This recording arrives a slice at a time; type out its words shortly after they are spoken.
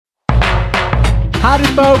Howdy,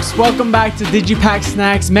 folks. Welcome back to Did You Pack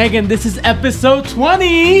Snacks? Megan, this is episode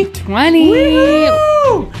 20. 20.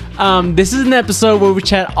 Woo! This is an episode where we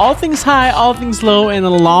chat all things high, all things low, and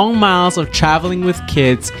the long miles of traveling with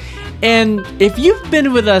kids. And if you've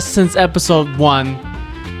been with us since episode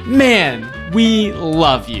 1, man, we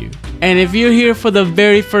love you. And if you're here for the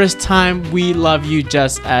very first time, we love you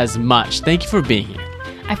just as much. Thank you for being here.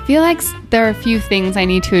 I feel like there are a few things I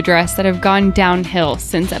need to address that have gone downhill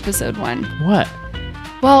since episode 1. What?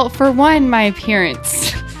 Well, for one, my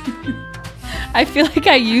appearance. I feel like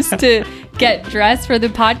I used to get dressed for the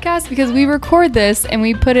podcast because we record this and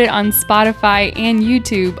we put it on Spotify and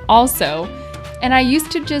YouTube also. And I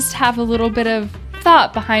used to just have a little bit of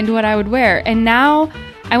thought behind what I would wear. And now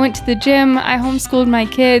I went to the gym, I homeschooled my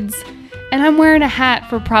kids, and I'm wearing a hat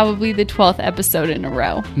for probably the 12th episode in a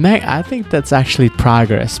row. Meg, I think that's actually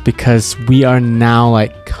progress because we are now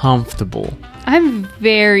like comfortable. I'm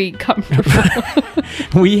very comfortable.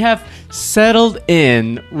 We have settled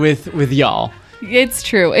in with y'all. It's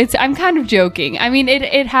true. I'm kind of joking. I mean,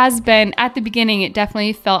 it has been, at the beginning, it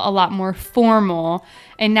definitely felt a lot more formal.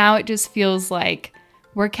 And now it just feels like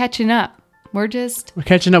we're catching up. We're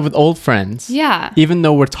catching up with old friends. Yeah. Even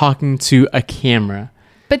though we're talking to a camera.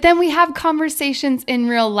 But then we have conversations in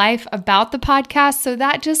real life about the podcast. So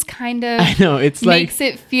that just kind of makes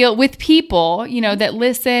it feel with people, that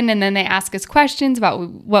listen and then they ask us questions about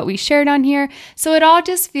what we shared on here. So it all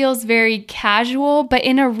just feels very casual, but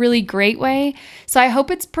in a really great way. So I hope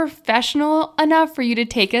it's professional enough for you to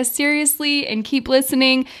take us seriously and keep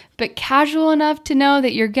listening, but casual enough to know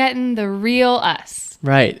that you're getting the real us.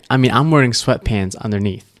 Right. I mean, I'm wearing sweatpants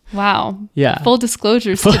underneath. Wow. Yeah. Full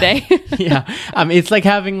disclosures today. Yeah. I mean, it's like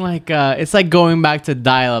having it's like going back to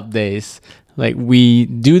dial-up days. Like we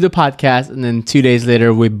do the podcast and then 2 days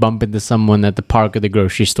later we bump into someone at the park or the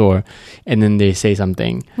grocery store and then they say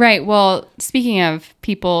something. Right. Well, speaking of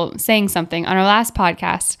people saying something, on our last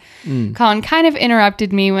podcast, Colin kind of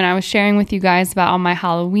interrupted me when I was sharing with you guys about all my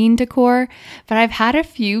Halloween decor, but I've had a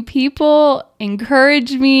few people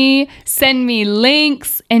encourage me, send me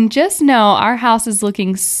links, and just know our house is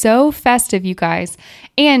looking so festive, you guys.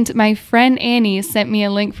 And my friend Annie sent me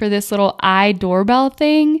a link for this little eye doorbell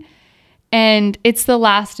thing. And it's the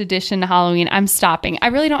last edition to Halloween. I'm stopping. I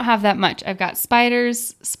really don't have that much. I've got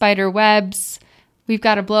spiders, spider webs. We've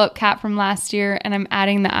got a blow-up cat from last year, and I'm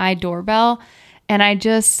adding the eye doorbell. And I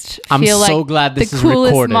just feel like glad this the is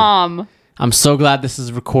coolest recorded. mom. I'm so glad this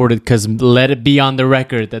is recorded because let it be on the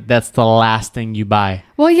record that that's the last thing you buy.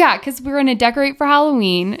 Well, yeah, because we're going to decorate for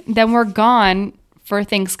Halloween. Then we're gone for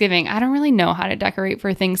Thanksgiving. I don't really know how to decorate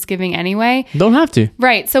for Thanksgiving anyway. Don't have to.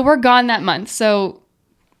 Right. So we're gone that month. So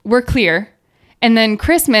we're clear. And then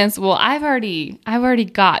Christmas, well, I've already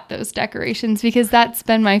got those decorations because that's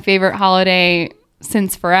been my favorite holiday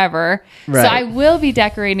since forever. Right. So I will be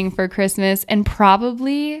decorating for Christmas, and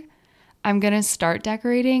probably I'm going to start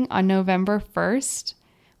decorating on November 1st,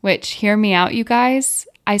 which, hear me out, you guys.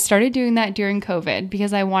 I started doing that during COVID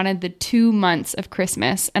because I wanted the 2 months of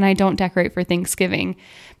Christmas, and I don't decorate for Thanksgiving.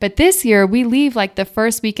 But this year, we leave like the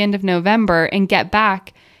first weekend of November and get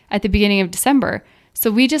back at the beginning of December. So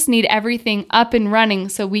we just need everything up and running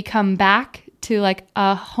so we come back to like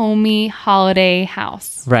a homey holiday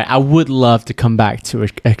house. Right. I would love to come back to a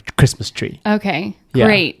Christmas tree. Okay. Yeah.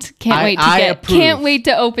 Great. Can't wait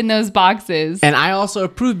to open those boxes. And I also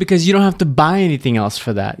approve because you don't have to buy anything else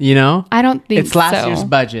for that, I don't think so. It's last year's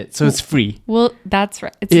budget, so it's free. Well, that's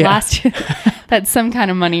right. It's last year. That's some kind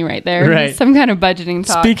of money right there. Right. Some kind of budgeting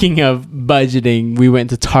talk. Speaking of budgeting, we went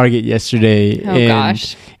to Target yesterday. Oh,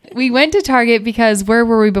 gosh. We went to Target because where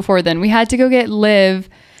were we before then? We had to go get Liv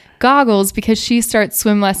goggles because she starts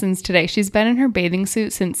swim lessons today. She's been in her bathing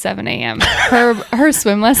suit since 7 a.m. Her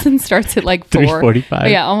swim lesson starts at like 4. 3:45.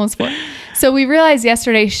 Yeah, almost 4. So we realized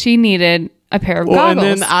yesterday she needed a pair of goggles.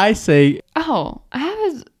 And then I say, oh, I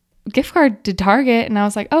have a gift card to Target. And I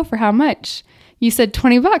was like, oh, for how much? You said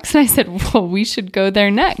 $20. And I said, well, we should go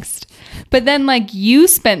there next. But then like you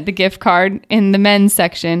spent the gift card in the men's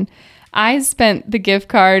section. I spent the gift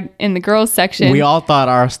card in the girls section. We all thought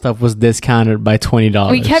our stuff was discounted by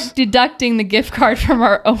 $20. We kept deducting the gift card from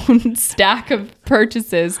our own stack of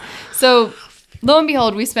purchases. So lo and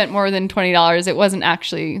behold, we spent more than $20. It wasn't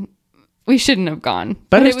actually, we shouldn't have gone.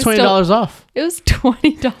 But it was $20 off. It was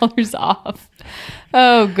 $20 off.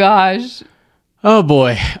 Oh gosh. Oh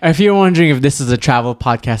boy. If you're wondering if this is a travel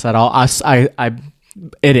podcast at all, I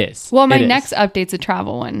It is. Well, my It is. next update's a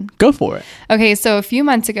travel one. Go for it. Okay, so a few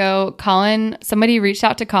months ago, somebody reached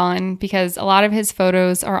out to Colin because a lot of his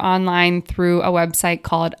photos are online through a website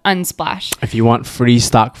called Unsplash. If you want free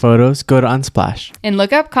stock photos, go to Unsplash. And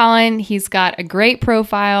look up Colin. He's got a great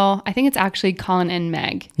profile. I think it's actually Colin and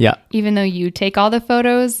Meg. Yeah. Even though you take all the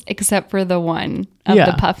photos, except for the one of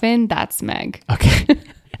the puffin, that's Meg. Okay.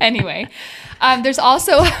 Anyway, there's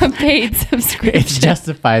also a paid subscription. It's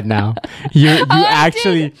justified now. You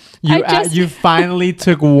finally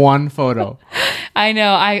took one photo. I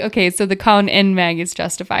know. Okay, so the Colin and Meg is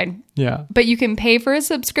justified. Yeah. But you can pay for a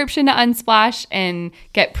subscription to Unsplash and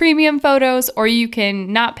get premium photos, or you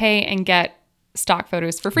can not pay and get stock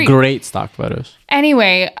photos for free. Great stock photos.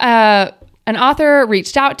 Anyway, an author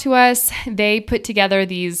reached out to us. They put together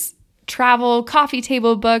these travel coffee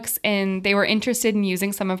table books, and they were interested in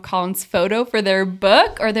using some of Colin's photo for their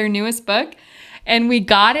book or their newest book. And we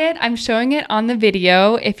got it. I'm showing it on the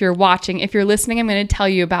video. If you're watching, if you're listening, I'm going to tell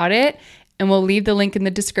you about it, and we'll leave the link in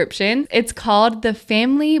the description. It's called The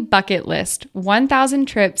Family Bucket List: 1,000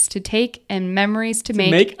 Trips to Take and Memories to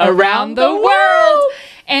Make Around the World.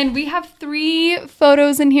 And we have 3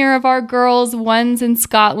 photos in here of our girls. One's in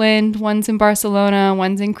Scotland, one's in Barcelona,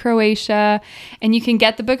 one's in Croatia. And you can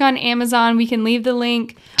get the book on Amazon. We can leave the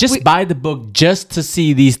link. Just buy the book just to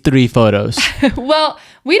see these 3 photos. Well,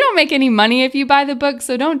 we don't make any money if you buy the book,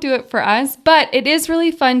 so don't do it for us. But it is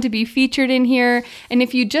really fun to be featured in here. And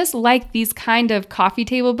if you just like these kind of coffee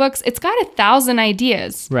table books, it's got 1,000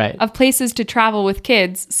 ideas of places to travel with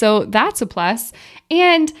kids. So that's a plus.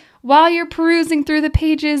 And while you're perusing through the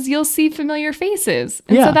pages, you'll see familiar faces.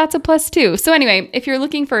 And so that's a plus too. So anyway, if you're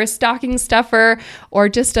looking for a stocking stuffer or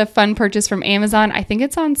just a fun purchase from Amazon, I think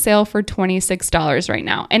it's on sale for $26 right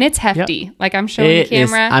now. And it's hefty. Like I'm showing the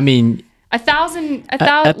camera. 1,000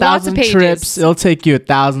 lots of pages. Trips. It'll take you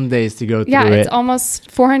 1,000 days to go through it. Yeah, it's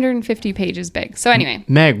almost 450 pages big. So anyway.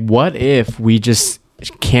 Meg, what if we just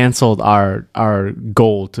canceled our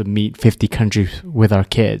goal to meet 50 countries with our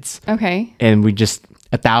kids? Okay. And we just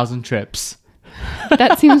 1,000 trips.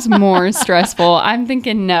 That seems more stressful. I'm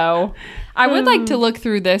thinking no. I would like to look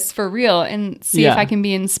through this for real and see if I can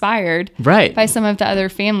be inspired by some of the other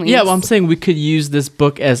families. Yeah, well, I'm saying we could use this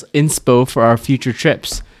book as inspo for our future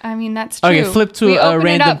trips. I mean, that's true. Okay, flip to a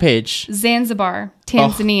random page. Zanzibar,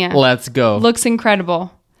 Tanzania. Oh, let's go. Looks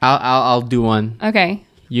incredible. I'll do one. Okay.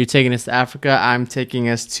 You're taking us to Africa. I'm taking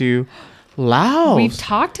us to Laos. We've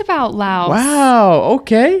talked about Laos. Wow.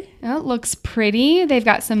 Okay. It looks pretty. They've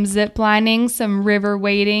got some zip lining, some river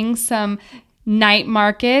wading, some night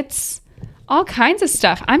markets, all kinds of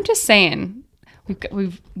stuff. I'm just saying,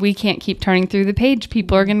 we can't keep turning through the page.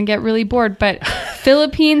 People are going to get really bored. But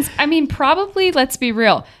Philippines, I mean, probably, let's be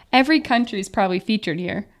real, every country is probably featured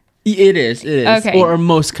here. It is. Okay. Or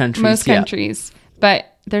most countries. Most countries. But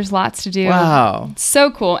there's lots to do. Wow.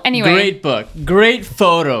 So cool. Anyway. Great book. Great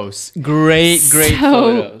photos. Great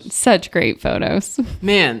photos. Such great photos.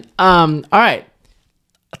 Man. All right.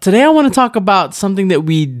 Today I want to talk about something that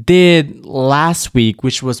we did last week,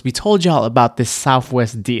 which was we told y'all about this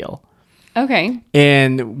Southwest deal. Okay.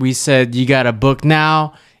 And we said you got to book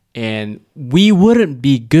now. And we wouldn't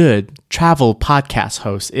be good travel podcast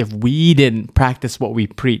hosts if we didn't practice what we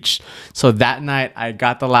preached. So that night I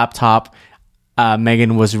got the laptop.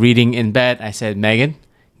 Megan was reading in bed. I said, Megan,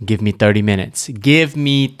 give me 30 minutes. Give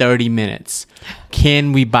me 30 minutes.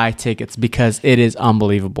 Can we buy tickets? Because it is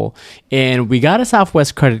unbelievable. And we got a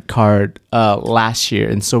Southwest credit card last year.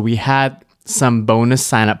 And so we had some bonus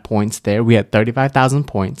sign-up points there. We had 35,000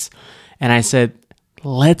 points. And I said,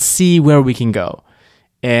 let's see where we can go.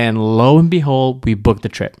 And lo and behold, we booked the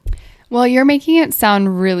trip. Well, you're making it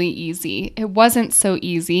sound really easy. It wasn't so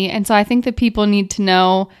easy. And so I think that people need to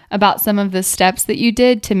know about some of the steps that you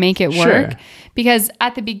did to make it work. Sure. Because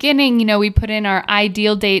at the beginning, we put in our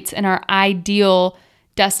ideal dates and our ideal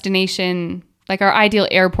destination, like our ideal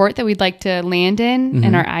airport that we'd like to land in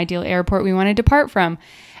and our ideal airport we want to depart from.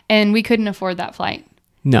 And we couldn't afford that flight.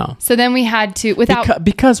 No. So then we had to,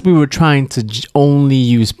 because we were trying to only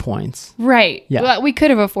use points. Right. Yeah. Well, we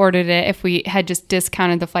could have afforded it if we had just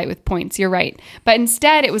discounted the flight with points. You're right. But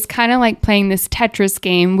instead, it was kind of like playing this Tetris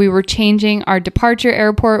game. We were changing our departure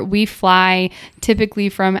airport. We fly typically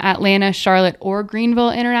from Atlanta, Charlotte, or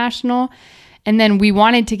Greenville International. And then we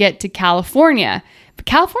wanted to get to California. But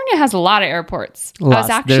California has a lot of airports. I was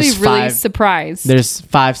actually really surprised. There's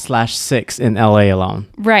 5/6 in LA alone.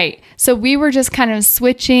 Right. So we were just kind of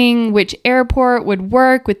switching which airport would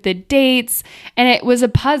work with the dates. And it was a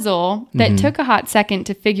puzzle that took a hot second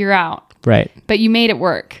to figure out. Right. But you made it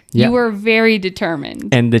work. Yeah. You were very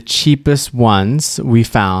determined. And the cheapest ones we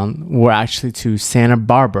found were actually to Santa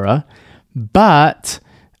Barbara, but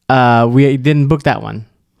we didn't book that one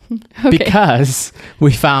because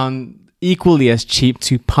we found equally as cheap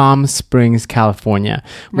to Palm Springs, California,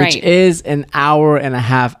 which is an hour and a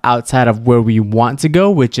half outside of where we want to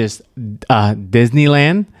go, which is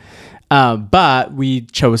Disneyland. But we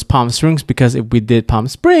chose Palm Springs because if we did Palm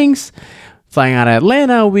Springs, flying out of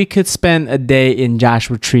Atlanta, we could spend a day in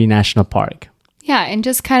Joshua Tree National Park. Yeah, and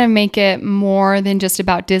just kind of make it more than just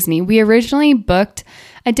about Disney. We originally booked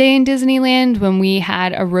a day in Disneyland when we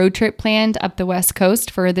had a road trip planned up the West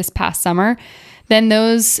Coast for this past summer. Then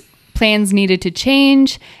those plans needed to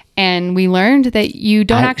change, and we learned that you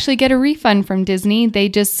don't actually get a refund from Disney. They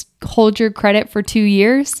just hold your credit for 2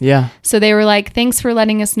 years. Yeah. So they were like, thanks for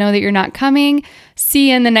letting us know that you're not coming. See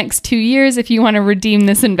you in the next 2 years if you want to redeem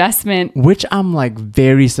this investment. Which I'm like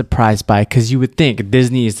very surprised by, because you would think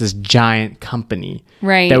Disney is this giant company.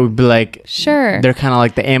 Right. That would be like, sure. They're kind of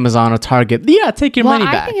like the Amazon or Target. Yeah, take your money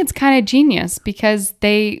back. I think it's kind of genius because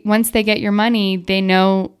once they get your money, they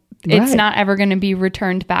know it's not ever going to be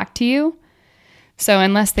returned back to you. So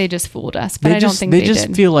unless they just fooled us, but I don't think they did. They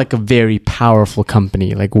just feel like a very powerful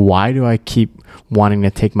company. Like, why do I keep wanting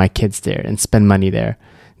to take my kids there and spend money there?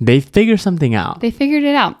 They figure something out. They figured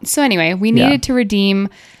it out. So anyway, we needed to redeem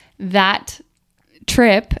that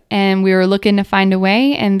trip, and we were looking to find a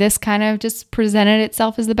way, and this kind of just presented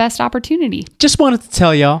itself as the best opportunity. Just wanted to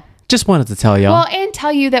tell y'all. Well, and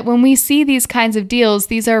tell you that when we see these kinds of deals,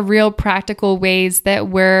 these are real practical ways that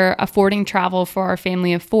we're affording travel for our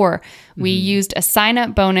family of 4. We used a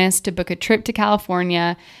sign-up bonus to book a trip to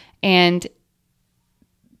California, and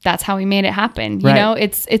that's how we made it happen. You know,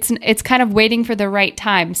 it's kind of waiting for the right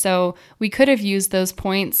time. So we could have used those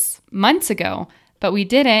points months ago, but we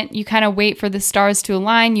didn't. You kind of wait for the stars to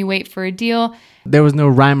align. You wait for a deal. There was no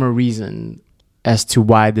rhyme or reason as to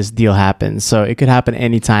why this deal happened. So it could happen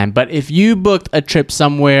anytime. But if you booked a trip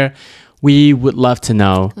somewhere, we would love to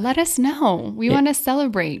know. Let us know. We want to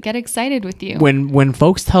celebrate, get excited with you. When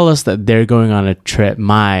folks tell us that they're going on a trip,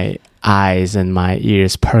 my eyes and my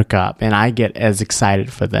ears perk up and I get as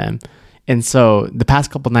excited for them. And so the past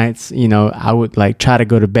couple nights, I would like try to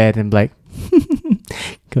go to bed and be like,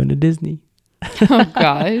 going to Disney. Oh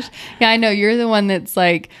gosh. Yeah, I know. You're the one that's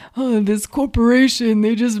like, oh, this corporation,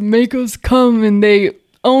 they just make us come and they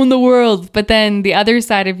own the world. But then the other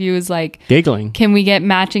side of you is like giggling. Can we get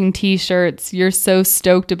matching t-shirts? You're so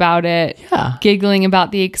stoked about it. Yeah. Giggling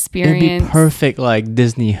about the experience. It'd be perfect like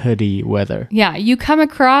Disney hoodie weather. Yeah. You come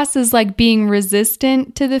across as like being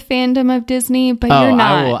resistant to the fandom of Disney, but you're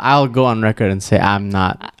not. I'll go on record and say I'm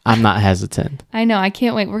not hesitant. I know. I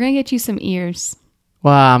can't wait. We're going to get you some ears.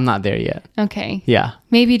 Well, I'm not there yet. Okay. Yeah.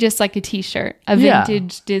 Maybe just like a t-shirt, a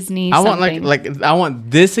vintage Disney something. I want I want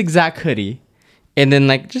this exact hoodie and then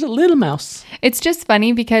like just a little mouse. It's just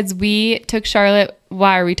funny because we took Charlotte.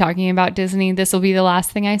 Why are we talking about Disney? This will be the last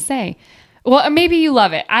thing I say. Well, maybe you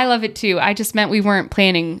love it. I love it too. I just meant we weren't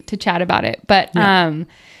planning to chat about it. But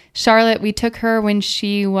Charlotte, we took her when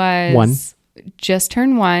she was just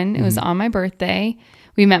turned 1. It was on my birthday.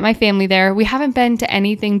 We met my family there. We haven't been to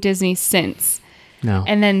anything Disney since. No.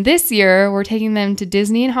 And then this year, we're taking them to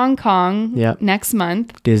Disney in Hong Kong next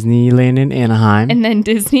month. Disneyland in Anaheim. And then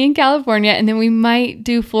Disney in California. And then we might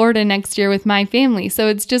do Florida next year with my family. So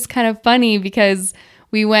it's just kind of funny because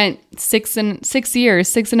we went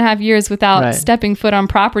 6.5 years without stepping foot on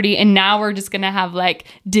property. And now we're just going to have like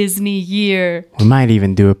Disney year. We might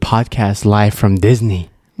even do a podcast live from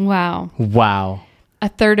Disney. Wow. A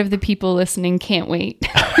third of the people listening can't wait.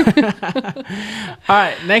 All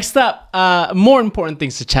right, next up, more important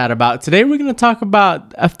things to chat about. Today we're going to talk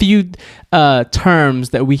about a few terms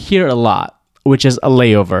that we hear a lot, which is a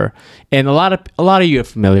layover. And a lot of you are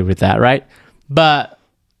familiar with that, right? But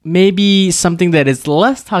maybe something that is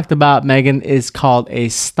less talked about, Megan, is called a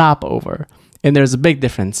stopover. And there's a big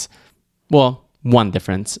difference. Well, one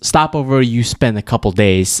difference. Stopover, you spend a couple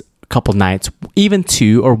days, couple nights, even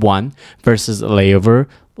 2 or 1, versus a layover,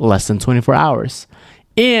 less than 24 hours.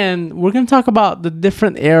 And we're going to talk about the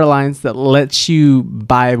different airlines that lets you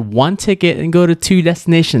buy 1 ticket and go to 2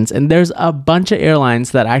 destinations. And there's a bunch of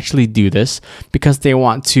airlines that actually do this because they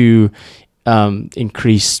want to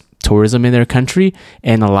increase tourism in their country.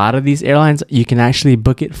 And a lot of these airlines, you can actually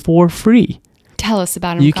book it for free. Tell us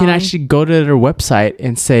about them. You can actually go to their website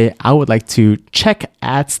and say, I would like to check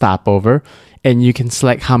at Stopover. And you can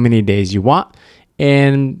select how many days you want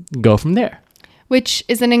and go from there. Which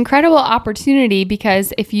is an incredible opportunity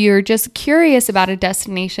because if you're just curious about a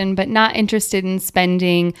destination but not interested in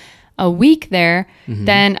spending a week there,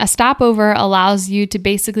 then a stopover allows you to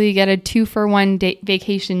basically get a 2-for-1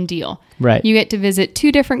 vacation deal. Right. You get to visit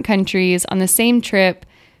 2 different countries on the same trip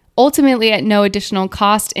ultimately at no additional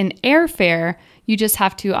cost in airfare. You just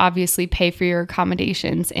have to obviously pay for your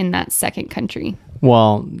accommodations in that second country.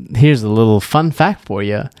 Well, here's a little fun fact for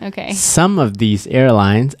you. Okay. Some of these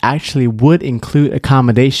airlines actually would include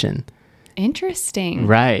accommodation. Interesting.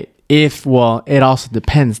 Right. It also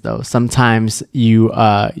depends though. Sometimes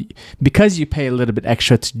because you pay a little bit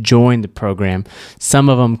extra to join the program, some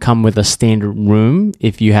of them come with a standard room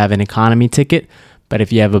if you have an economy ticket. But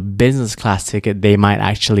if you have a business class ticket, they might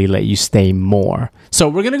actually let you stay more. So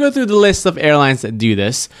we're going to go through the list of airlines that do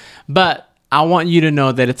this. But I want you to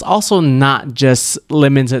know that it's also not just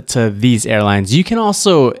limited to these airlines. You can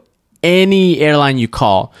also, any airline you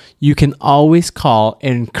call, you can always call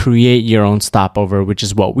and create your own stopover, which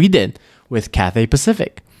is what we did with Cathay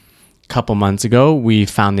Pacific. A couple months ago, we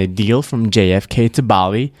found a deal from JFK to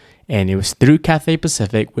Bali, and it was through Cathay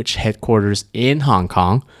Pacific, which headquarters in Hong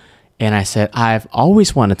Kong. And I said, I've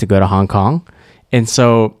always wanted to go to Hong Kong. And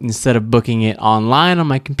so instead of booking it online on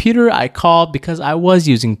my computer, I called because I was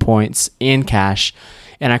using points in cash.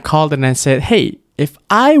 And I called and I said, hey, if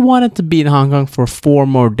I wanted to be in Hong Kong for 4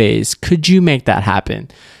 more days, could you make that happen?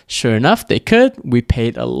 Sure enough, they could. We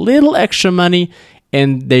paid a little extra money.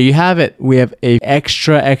 And there you have it. We have a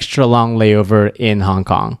extra long layover in Hong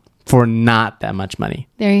Kong for not that much money.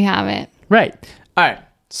 There you have it. Right. All right.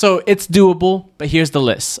 So it's doable, but here's the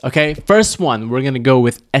list, okay? First one, we're going to go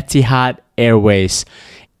with Etihad Airways.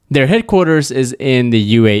 Their headquarters is in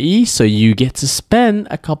the UAE, so you get to spend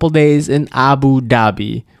a couple days in Abu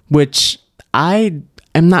Dhabi, which I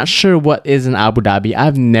am not sure what is in Abu Dhabi.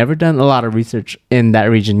 I've never done a lot of research in that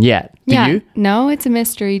region yet. Do you? No, it's a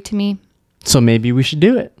mystery to me. So maybe we should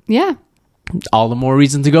do it. Yeah. All the more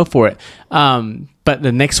reason to go for it. But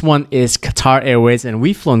the next one is Qatar Airways, and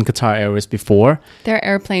we've flown Qatar Airways before. Their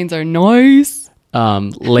airplanes are nice.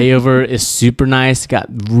 Layover is super nice. Got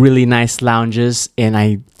really nice lounges, and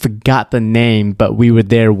I forgot the name, but we were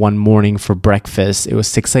there one morning for breakfast. It was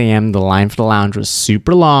 6 a.m. The line for the lounge was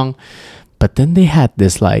super long, but then they had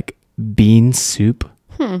this like bean soup.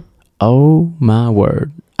 Oh my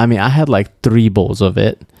word. I mean, I had like 3 bowls of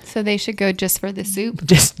it. So they should go just for the soup?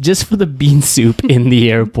 Just for the bean soup in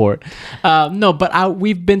the airport. No, but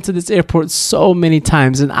we've been to this airport so many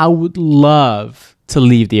times, and I would love to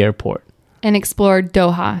leave the airport. And explore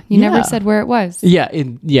Doha. You never said where it was. Yeah,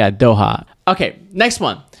 Doha. Okay, next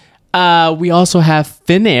one. We also have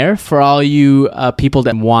Finnair for all you people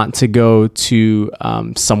that want to go to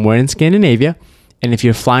somewhere in Scandinavia. And if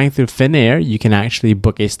you're flying through Finnair, you can actually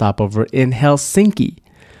book a stopover in Helsinki,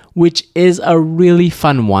 which is a really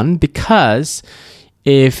fun one because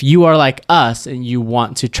if you are like us and you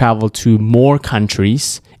want to travel to more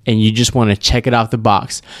countries and you just want to check it off the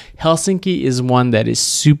box, Helsinki is one that is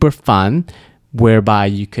super fun, whereby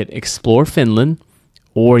you could explore Finland,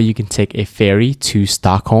 or you can take a ferry to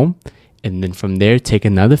Stockholm and then from there take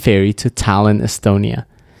another ferry to Tallinn, Estonia.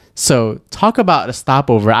 So talk about a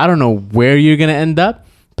stopover. I don't know where you're going to end up,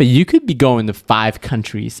 but you could be going to 5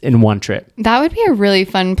 countries in one trip. That would be a really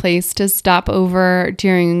fun place to stop over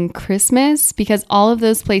during Christmas because all of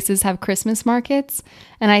those places have Christmas markets.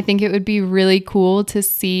 And I think it would be really cool to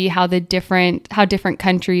see how different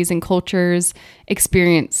countries and cultures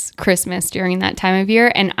experience Christmas during that time of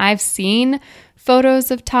year. And I've seen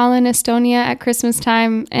photos of Tallinn, Estonia at Christmas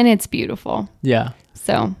time, and it's beautiful. Yeah.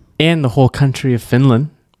 So. And the whole country of Finland.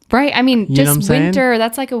 Right. I mean, you just winter.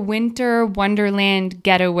 That's like a winter wonderland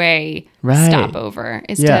getaway stopover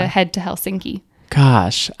is to head to Helsinki.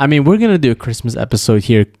 Gosh. I mean, we're going to do a Christmas episode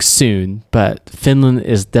here soon, but Finland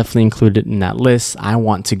is definitely included in that list. I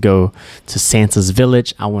want to go to Santa's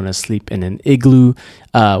village. I want to sleep in an igloo.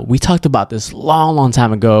 We talked about this long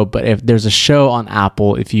time ago, but if there's a show on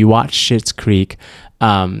Apple, if you watch Schitt's Creek,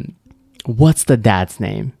 what's the dad's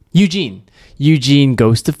name? Eugene. Eugene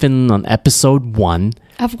goes to Finland on episode 1.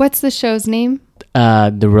 Of what's the show's name?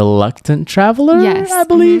 The Reluctant Traveler, yes, I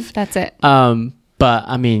believe. That's it. But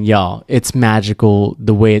I mean, y'all, it's magical.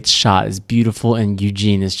 The way it's shot is beautiful, and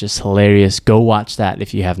Eugene is just hilarious. Go watch that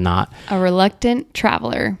if you have not. A Reluctant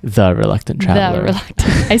Traveler. The Reluctant Traveler. The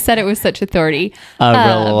Reluctant. I said it with such authority.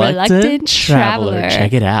 A reluctant traveler.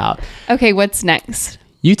 Check it out. Okay, what's next?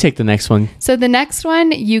 You take the next one. So the next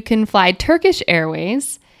one, you can fly Turkish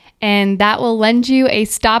Airways. And that will lend you a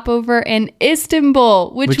stopover in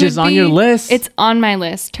Istanbul, which is on your list. It's on my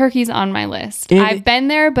list. Turkey's on my list. I've been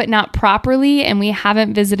there, but not properly, and we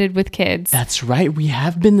haven't visited with kids. That's right. We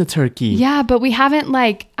have been to Turkey. Yeah, but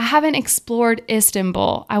I haven't explored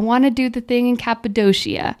Istanbul. I want to do the thing in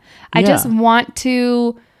Cappadocia. I just want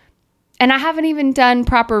to And I haven't even done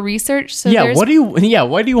proper research. So why do you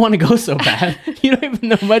want to go so bad? You don't even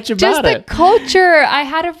know much about just the it. culture. I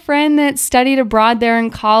had a friend that studied abroad there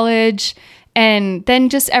in college, and then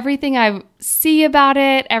just everything I see about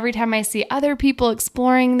it, every time I see other people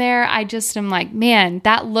exploring there, I just am like, man,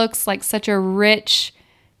 that looks like such a rich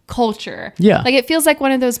culture. Yeah. Like it feels like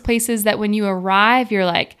one of those places that when you arrive, you're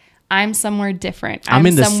like, I'm somewhere different. I'm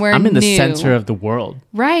in somewhere the new. center of the world.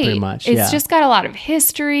 Right. Pretty much. It's just got a lot of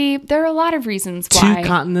history. There are a lot of reasons why. 2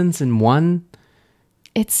 continents in one.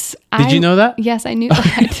 Did you know that? Yes, I knew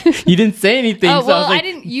that. You didn't say anything. Oh, so well, I was like, I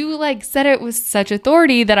didn't. You said it with such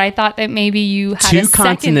authority that I thought that maybe you had 2 a second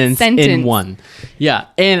continents sentence. in one. Yeah.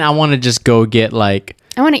 And I want to just go get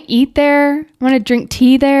I want to eat there. I want to drink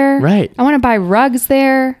tea there. Right. I want to buy rugs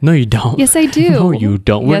there. No, you don't. Yes, I do. No, you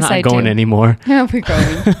don't. We're Yes, not I going do. anymore. We're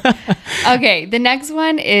going. Okay, the next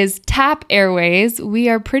one is TAP Airways. We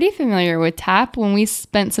are pretty familiar with TAP. When we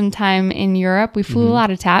spent some time in Europe, we flew a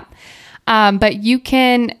lot of TAP. But you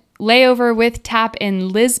can lay over with TAP in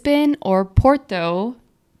Lisbon or Porto,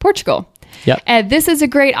 Portugal. Yep. This is a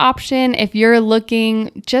great option if you're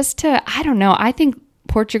looking just to, I don't know, I think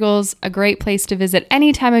Portugal's a great place to visit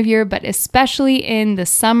any time of year, but especially in the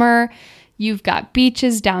summer. You've got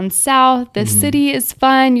beaches down south. The city is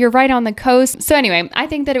fun. You're right on the coast. So anyway, I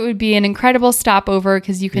think that it would be an incredible stopover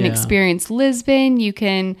because you can experience Lisbon. You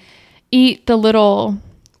can eat the little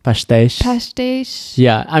pastéis.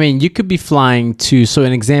 Yeah, I mean, you could be flying to, so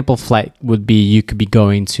an example flight would be you could be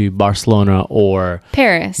going to Barcelona or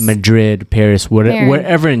Paris, Madrid, Paris,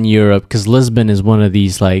 wherever in Europe, because Lisbon is one of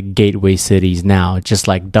these like gateway cities now, just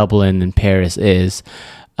like Dublin and Paris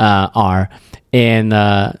are.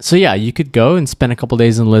 And so yeah, you could go and spend a couple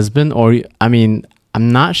days in Lisbon, or I mean,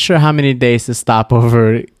 I'm not sure how many days the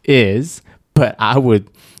stopover is, but I would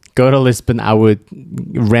go to Lisbon, I would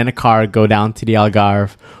rent a car, go down to the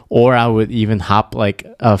Algarve, or I would even hop like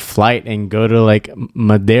a flight and go to like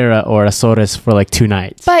Madeira or Azores for like 2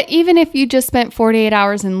 nights. But even if you just spent 48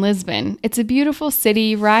 hours in Lisbon, it's a beautiful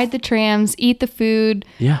city. Ride the trams, eat the food,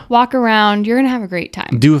 walk around. You're going to have a great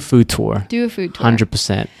time. Do a food tour.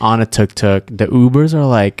 100%. On a tuk-tuk. The Ubers are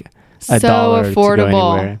like $1 affordable. To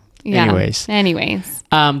go anywhere. Yeah. Anyways.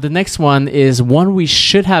 The next one is one we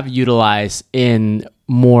should have utilized in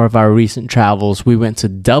more of our recent travels. We went to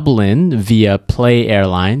Dublin via Play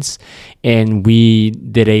Airlines, and we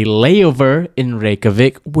did a layover in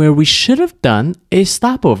Reykjavik where we should have done a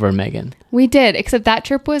stopover, Megan. We did, except that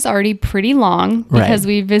trip was already pretty long because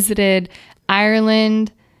we visited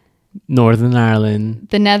Ireland, Northern Ireland,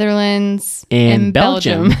 the Netherlands, and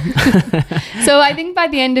Belgium. So I think by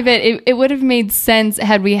the end of it would have made sense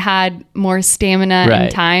had we had more stamina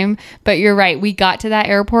and time. But you're right. We got to that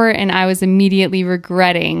airport and I was immediately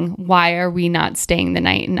regretting, why are we not staying the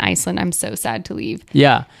night in Iceland? I'm so sad to leave.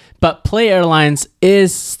 Yeah. But Play Airlines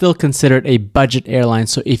is still considered a budget airline.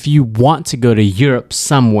 So if you want to go to Europe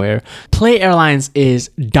somewhere, Play Airlines is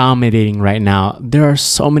dominating right now. There are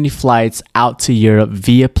so many flights out to Europe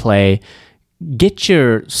via Play. Get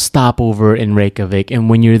your stopover in Reykjavik.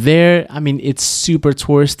 And when you're there, I mean, it's super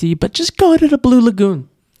touristy, but just go to the Blue Lagoon.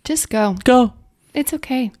 Just go. Go. It's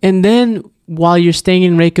okay. And then while you're staying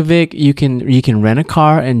in Reykjavik, you can rent a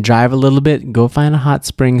car and drive a little bit, go find a hot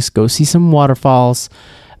springs, go see some waterfalls.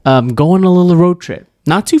 Go on a little road trip.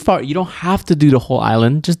 Not too far. You don't have to do the whole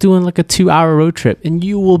island. Just doing like a 2-hour road trip and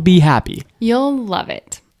you will be happy. You'll love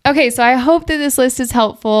it. Okay, so I hope that this list is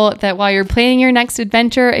helpful, that while you're planning your next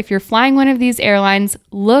adventure, if you're flying one of these airlines,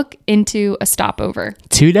 look into a stopover.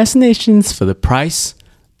 2 destinations for the price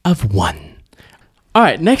of 1. All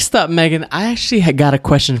right, next up, Megan, I actually got a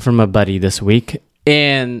question from a buddy this week.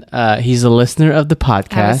 And he's a listener of the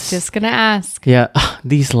podcast. I was just going to ask. Yeah,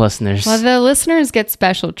 these listeners. Well, the listeners get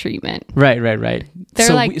special treatment. Right.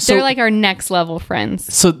 They're like our next level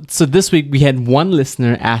friends. So this week we had one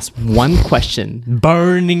listener ask one question,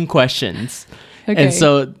 burning questions. Okay. And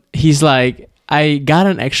so he's like, I got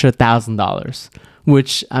an extra $1,000.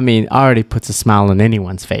 Which, I mean, already puts a smile on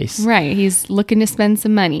anyone's face. Right. He's looking to spend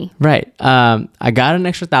some money. Right. I got an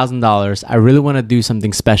extra $1,000. I really want to do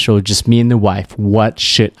something special, just me and the wife. What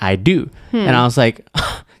should I do? And I was like,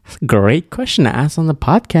 great question to ask on the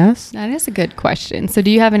podcast. That is a good question. So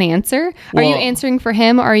do you have an answer? Are you answering for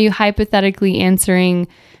him or are you hypothetically answering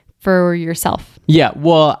for yourself? Yeah.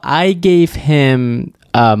 Well, I gave him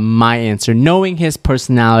my answer, knowing his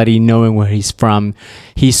personality, knowing where he's from.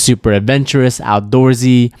 He's super adventurous,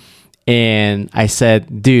 outdoorsy, and I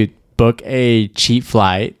said, dude, book a cheap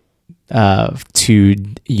flight to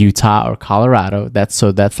Utah or Colorado. That's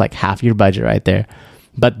like half your budget right there.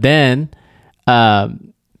 But then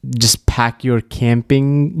just pack your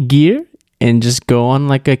camping gear and just go on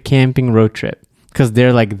like a camping road trip, because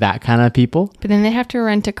they're like that kind of people. But then they have to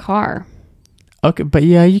rent a car. Okay, but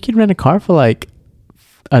yeah, you can rent a car for like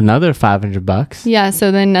another $500. Yeah,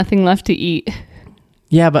 so then nothing left to eat.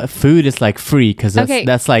 Yeah, but food is like free because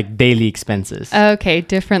that's like daily expenses. Okay,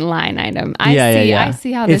 different line item. I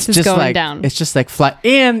see how this is going down. It's just like fly,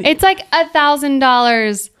 and it's like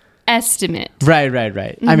 $1,000 estimate. Right.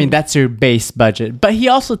 Mm-hmm. I mean, that's your base budget. But he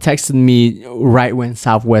also texted me right when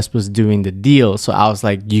Southwest was doing the deal, so I was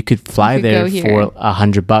like, you could fly there for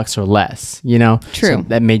 $100 or less. You know, true. So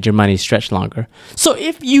that made your money stretch longer. So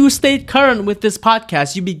if you stayed current with this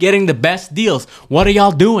podcast, you'd be getting the best deals. What are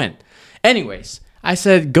y'all doing? Anyways. I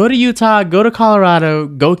said, go to Utah, go to Colorado,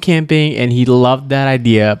 go camping, and he loved that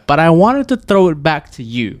idea. But I wanted to throw it back to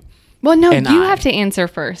you. Well, no, you have to answer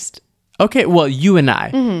first. Okay, well, you and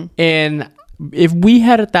I. Mm-hmm. And if we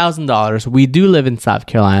had $1,000, we do live in South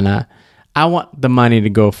Carolina. I want the money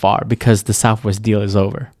to go far because the Southwest deal is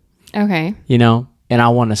over. Okay. You know? And I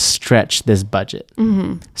want to stretch this budget.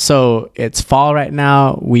 Mm-hmm. So it's fall right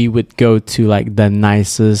now. We would go to like the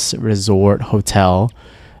nicest resort hotel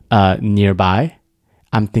nearby.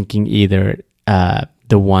 I'm thinking either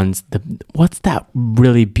what's that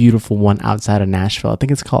really beautiful one outside of Nashville? I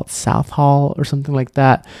think it's called South Hall or something like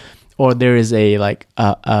that. Or there is a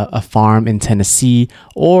farm in Tennessee,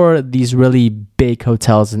 or these really big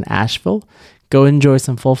hotels in Asheville. Go enjoy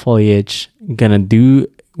some full foliage. We're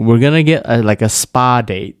gonna get a spa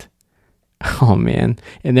date. Oh man.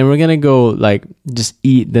 And then we're gonna go like just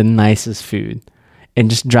eat the nicest food and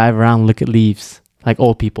just drive around, look at leaves like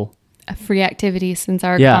old people. A free activity, since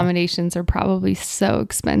our accommodations are probably so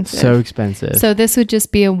expensive. So this would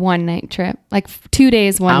just be a one-night trip, like 2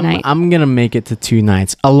 days, one night. I'm gonna make it to 2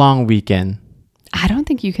 nights, a long weekend. I don't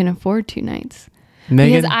think you can afford 2 nights.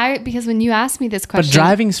 Megan? Because when you asked me this question, but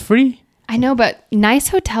driving's free. I know, but nice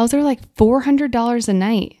hotels are like $400 a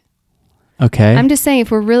night. Okay. I'm just saying,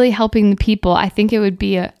 if we're really helping the people, I think it would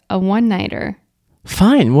be a one-nighter.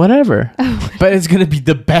 Fine, whatever. But it's gonna be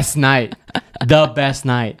the best night. The best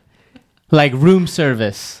night. Like room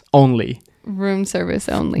service only.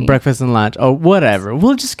 Breakfast and lunch. Oh, whatever.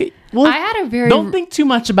 We'll just get... don't think too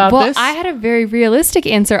much about this. I had a very realistic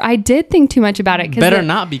answer. I did think too much about it. Better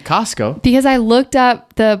not be Costco. Because I looked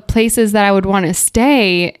up the places that I would want to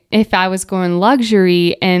stay if I was going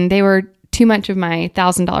luxury, and they were too much of my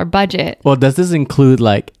 $1,000 budget. Well, does this include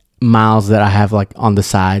like miles that I have like on the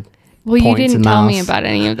side? Well, you didn't tell me about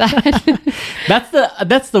any of that.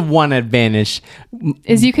 That's the one advantage.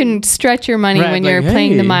 Is you can stretch your money when you're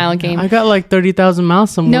playing the mile game. I got like 30,000 miles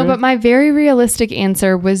somewhere. No, but my very realistic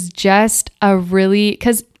answer was just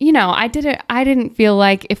because, I didn't feel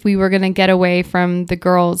like if we were going to get away from the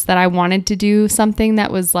girls that I wanted to do something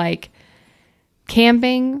that was like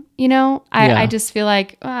camping, I just feel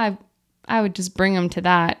like I would just bring them to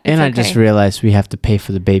that. I just realized we have to pay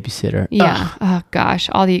for the babysitter. Yeah. Oh gosh,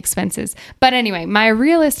 all the expenses. But anyway, my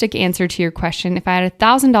realistic answer to your question, if I had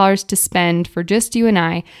 $1,000 to spend for just you and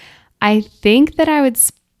I think that I would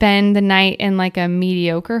spend the night in like a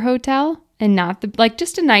mediocre hotel and not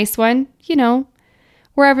just a nice one,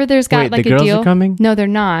 wherever there's got like a deal. The girls are coming? No, they're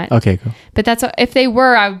not. Okay, cool. But if they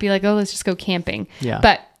were, I would be like, oh, let's just go camping. Yeah.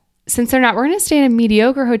 But since they're not, we're going to stay in a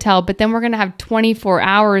mediocre hotel, but then we're going to have 24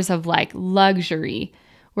 hours of like luxury.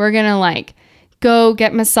 We're going to like go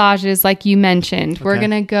get massages like you mentioned. Okay. We're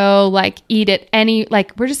going to go like eat at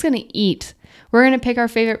we're just going to eat. We're going to pick our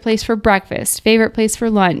favorite place for breakfast, favorite place for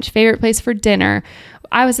lunch, favorite place for dinner.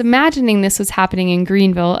 I was imagining this was happening in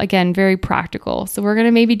Greenville. Again, very practical. So we're going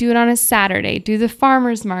to maybe do it on a Saturday, do the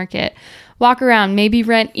farmer's market, walk around, maybe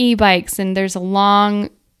rent e-bikes, and there's a long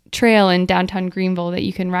trail in downtown Greenville that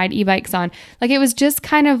you can ride e-bikes on. Like, it was just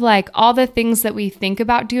kind of like all the things that we think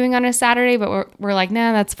about doing on a Saturday, but we're like,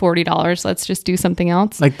 nah, that's $40. Let's just do something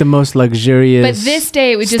else. Like the most luxurious. But this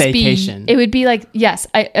day it would just staycation. It would be like, yes,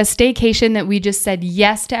 a staycation that we just said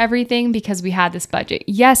yes to everything because we had this budget.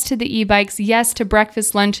 Yes to the e-bikes, yes to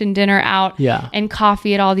breakfast, lunch, and dinner out. Yeah. And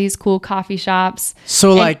coffee at all these cool coffee shops.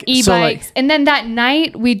 So like e-bikes. And then that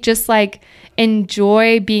night we'd just like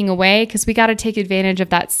enjoy being away, because we got to take advantage of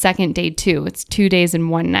that second day too. It's 2 days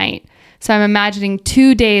and one night. So I'm imagining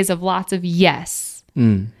 2 days of lots of yes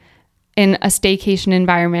in a staycation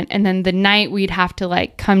environment. And then the night we'd have to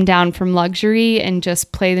like come down from luxury and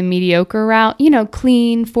just play the mediocre route,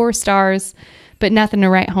 clean, 4 stars, but nothing to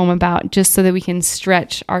write home about, just so that we can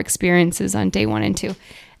stretch our experiences on day 1 and 2.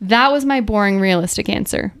 That was my boring, realistic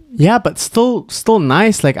answer. Yeah, but still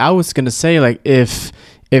nice. Like, I was going to say, like, if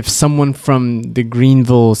someone from the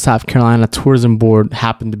Greenville, South Carolina Tourism Board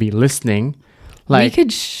happened to be listening, we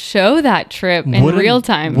could show that trip in real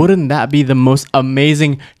time. Wouldn't that be the most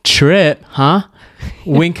amazing trip, huh?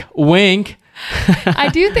 Wink, wink. I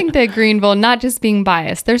do think that Greenville, not just being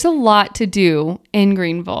biased, there's a lot to do in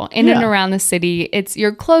Greenville, in and around the city.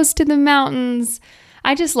 You're close to the mountains.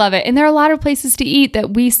 I just love it. And there are a lot of places to eat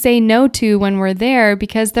that we say no to when we're there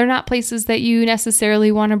because they're not places that you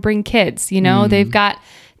necessarily want to bring kids. They've got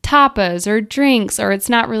tapas or drinks, or it's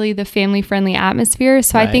not really the family-friendly atmosphere.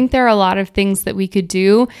 So I think there are a lot of things that we could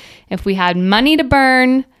do if we had money to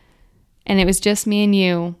burn and it was just me and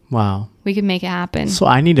you. Wow. We could make it happen. So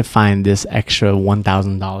I need to find this extra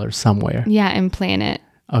 $1,000 somewhere. Yeah, and plan it.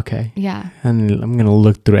 Okay. Yeah. And I'm going to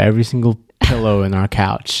look through every single pillow in our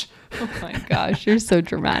couch. Oh my gosh, you're so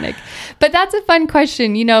dramatic. But that's a fun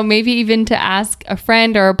question, maybe even to ask a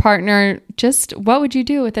friend or a partner, just what would you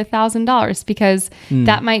do with $1,000? Because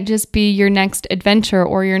that might just be your next adventure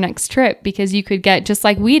or your next trip, because you could get, just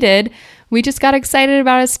like we did, we just got excited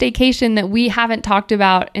about a staycation that we haven't talked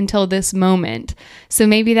about until this moment. So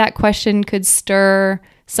maybe that question could stir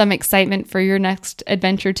some excitement for your next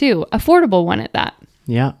adventure too. Affordable one at that.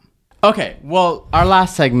 Yeah. Okay, well, our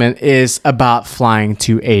last segment is about flying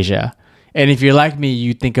to Asia. And if you're like me,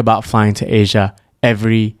 you think about flying to Asia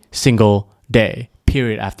every single day,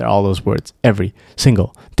 period, after all those words, every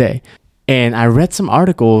single day. And I read some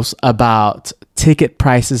articles about ticket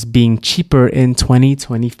prices being cheaper in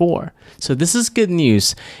 2024. So this is good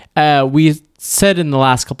news. We said in the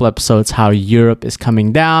last couple episodes how Europe is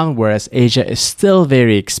coming down, whereas Asia is still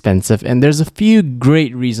very expensive. And there's a few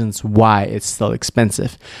great reasons why it's still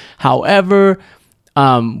expensive. However,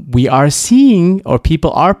 we are seeing, or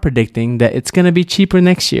people are predicting, that it's going to be cheaper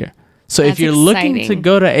next year. So if you're looking to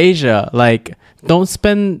go to Asia, don't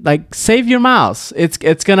spend, save your miles. It's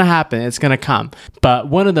going to happen. It's going to come. But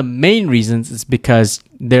one of the main reasons is because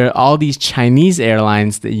there are all these Chinese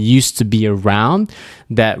airlines that used to be around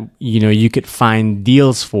that, you could find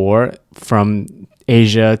deals for from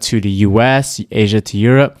Asia to the US, Asia to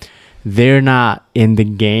Europe. They're not in the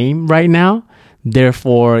game right now.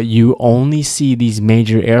 Therefore, you only see these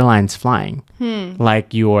major airlines flying,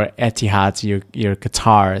 like your Etihads, your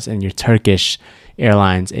Qatars, and your Turkish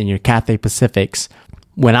Airlines, and your Cathay Pacifics.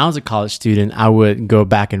 When I was a college student, I would go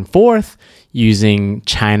back and forth using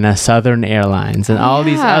China Southern Airlines and all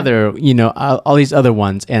these other, all these other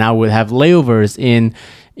ones. And I would have layovers in,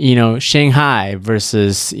 Shanghai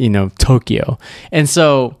versus, Tokyo. And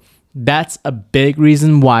so that's a big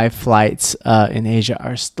reason why flights in Asia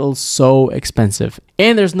are still so expensive.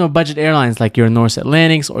 And there's no budget airlines like your North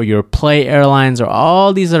Atlantics or your Play Airlines or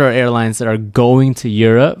all these other airlines that are going to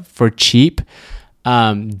Europe for cheap.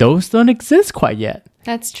 Those don't exist quite yet.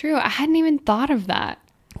 That's true. I hadn't even thought of that.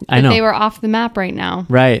 I know. They were off the map right now.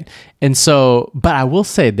 Right. And so, but I will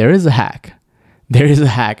say there is a hack. There is a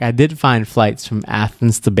hack. I did find flights from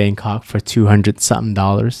Athens to Bangkok for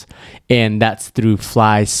 $200-something. And that's through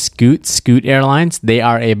Scoot Airlines. They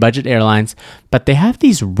are a budget airlines, but they have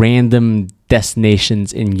these random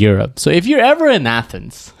destinations in Europe. So if you're ever in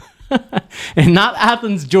Athens, and not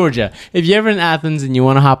Athens, Georgia, if you're ever in Athens and you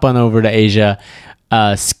want to hop on over to Asia,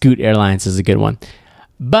 Scoot Airlines is a good one.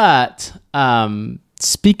 But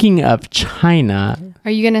speaking of China...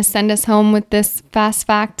 Are you going to send us home with this fast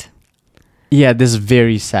fact? Yeah, this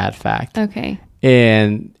very sad fact. Okay.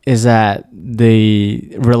 And is that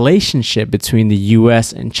the relationship between the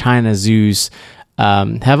U.S. and China zoos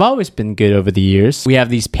have always been good over the years. We have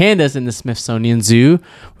these pandas in the Smithsonian Zoo.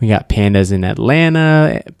 We got pandas in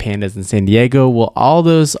Atlanta, pandas in San Diego. Well, all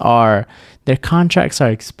those their contracts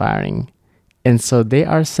are expiring. And so they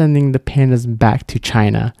are sending the pandas back to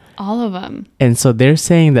China. All of them. And so they're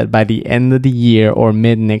saying that by the end of the year or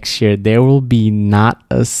mid next year, there will be not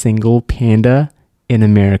a single panda in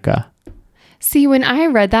America. See, when I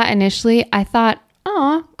read that initially, I thought,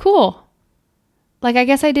 oh, cool. I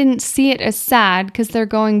guess I didn't see it as sad because they're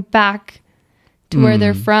going back to where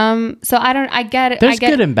they're from. So I get it. There's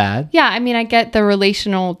good and bad. Yeah. I mean, I get the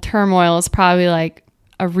relational turmoil is probably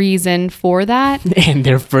a reason for that. And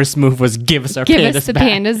their first move was give us the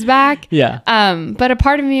pandas back. Yeah. But a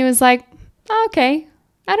part of me was like, oh, okay,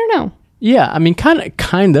 I don't know. Yeah, I mean,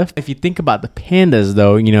 kind of. If you think about the pandas,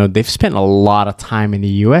 though, they've spent a lot of time in the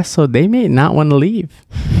U.S., so they may not want to leave.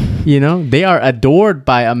 They are adored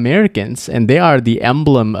by Americans, and they are the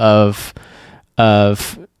emblem of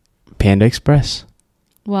Panda Express.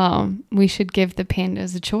 Well, we should give the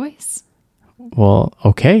pandas a choice. Well,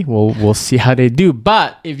 okay. Well, we'll see how they do.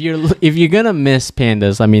 But if you're gonna miss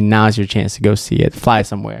pandas, I mean, now's your chance to go see it. Fly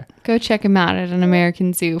somewhere. Go check them out at an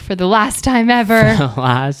American zoo for the last time ever.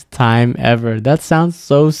 Last time ever. That sounds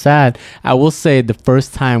so sad. I will say the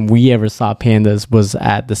first time we ever saw pandas was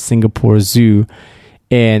at the Singapore Zoo,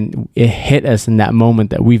 and it hit us in that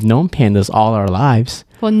moment that we've known pandas all our lives.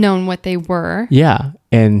 Well, known what they were. Yeah,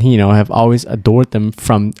 and have always adored them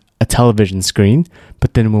from a television screen,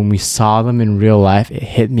 but then when we saw them in real life, it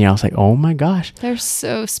hit me. I was like, oh my gosh, they're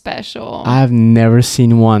so special. I've never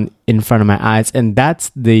seen one in front of my eyes. And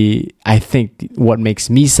that's I think what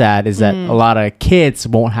makes me sad is that a lot of kids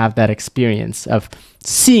won't have that experience of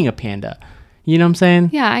seeing a panda. You know what I'm saying?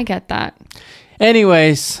 Yeah, I get that.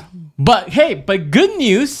 Anyways, but good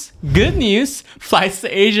news, flights to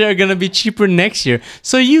Asia are going to be cheaper next year.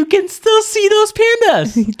 So you can still see those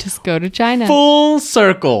pandas. Just go to China. Full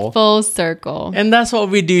circle. Full circle. And that's what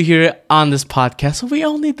we do here on this podcast. So we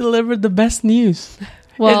only deliver the best news.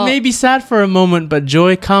 Well, it may be sad for a moment, but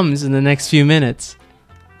joy comes in the next few minutes.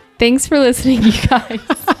 Thanks for listening, you guys.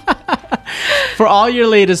 For all your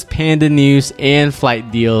latest panda news and flight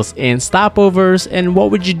deals and stopovers and what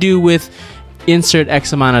would you do with insert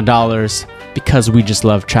X amount of dollars, because we just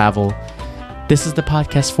love travel, this is the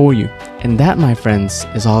podcast for you. And that, my friends,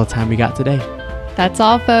 is all the time we got today. That's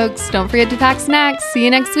all, folks. Don't forget to pack snacks. See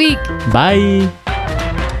you next week. Bye.